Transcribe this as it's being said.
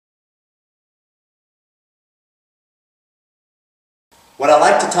What I'd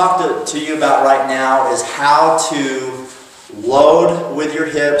like to talk to you about right now is how to load with your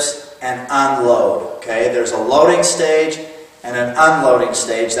hips and unload. Okay, there's a loading stage and an unloading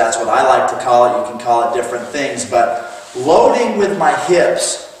stage. That's what I like to call it. You can call it different things, but loading with my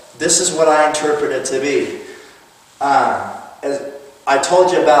hips, this is what I interpret it to be. As I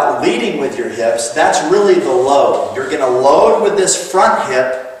told you about leading with your hips, that's really the load. You're going to load with this front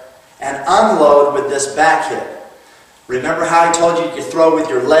hip and unload with this back hip. Remember how I told you throw with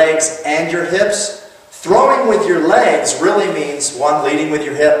your legs and your hips? Throwing with your legs really means, one, leading with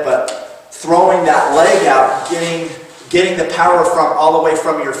your hip, but throwing that leg out, getting the power from all the way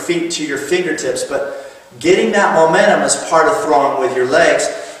from your feet to your fingertips, but getting that momentum is part of throwing with your legs.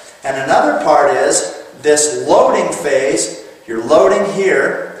 And another part is this loading phase. You're loading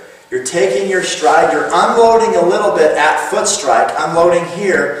here, you're taking your stride, you're unloading a little bit at foot strike, unloading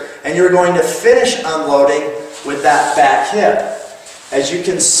here, and you're going to finish unloading with that back hip. As you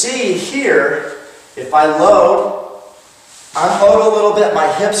can see here, if I unload a little bit,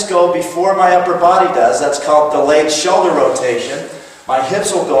 my hips go before my upper body does. That's called delayed shoulder rotation. My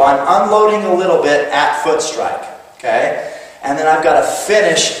hips will go. I'm unloading a little bit at foot strike. Okay? And then I've got to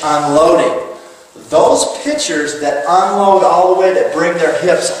finish unloading. Those pitchers that unload all the way, that bring their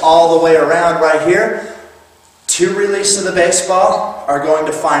hips all the way around right here to release to the baseball, are going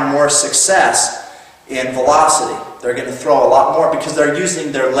to find more success in velocity. They're going to throw a lot more because they're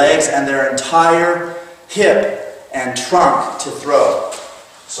using their legs and their entire hip and trunk to throw.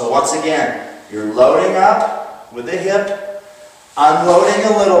 So once again, you're loading up with the hip, unloading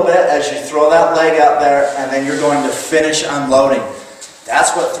a little bit as you throw that leg out there, and then you're going to finish unloading.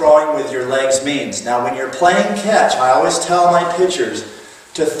 That's what throwing with your legs means. Now when you're playing catch, I always tell my pitchers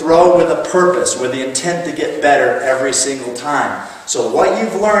to throw with a purpose, with the intent to get better every single time. So what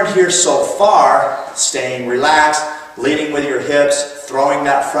you've learned here so far, staying relaxed, leading with your hips, throwing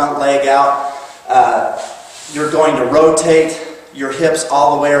that front leg out, you're going to rotate your hips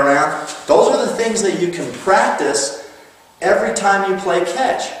all the way around. Those are the things that you can practice every time you play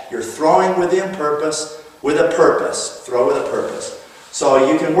catch. You're throwing within purpose, with a purpose. Throw with a purpose. So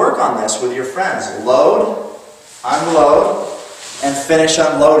you can work on this with your friends. Load, unload, and finish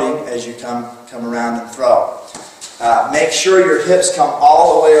unloading as you come around and throw. Make sure your hips come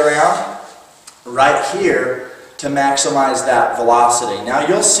all the way around right here to maximize that velocity. Now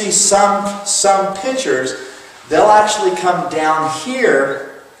you'll see some pitchers, they'll actually come down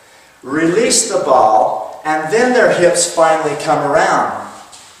here, release the ball, and then their hips finally come around.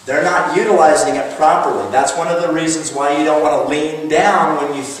 They're not utilizing it properly. That's one of the reasons why you don't want to lean down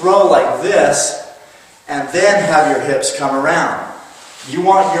when you throw like this and then have your hips come around. You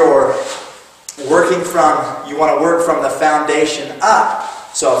want to work from the foundation up.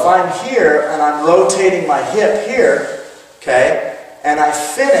 So if I'm here and I'm rotating my hip here, okay, and I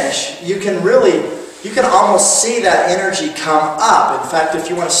finish, you can almost see that energy come up. In fact, if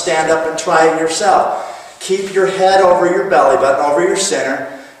you want to stand up and try it yourself, keep your head over your belly button, over your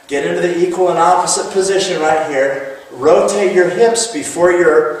center, get into the equal and opposite position right here, rotate your hips before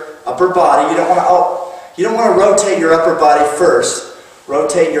your upper body. You don't want to rotate your upper body first.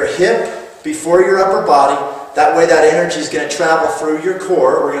 Rotate your hip before your upper body. That way that energy is going to travel through your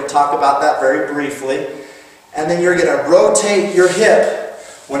core. We're going to talk about that very briefly. And then you're going to rotate your hip.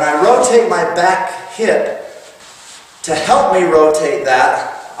 When I rotate my back hip, to help me rotate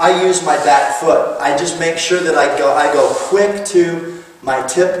that, I use my back foot. I just make sure that I go quick to my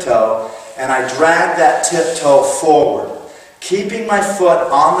tiptoe, and I drag that tiptoe forward, keeping my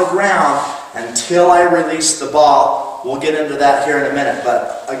foot on the ground until I release the ball. We'll get into that here in a minute,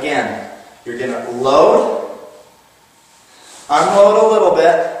 but again, you're going to load, unload a little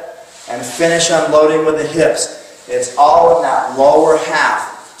bit, and finish unloading with the hips. It's all in that lower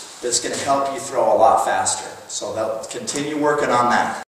half that's going to help you throw a lot faster. So continue working on that.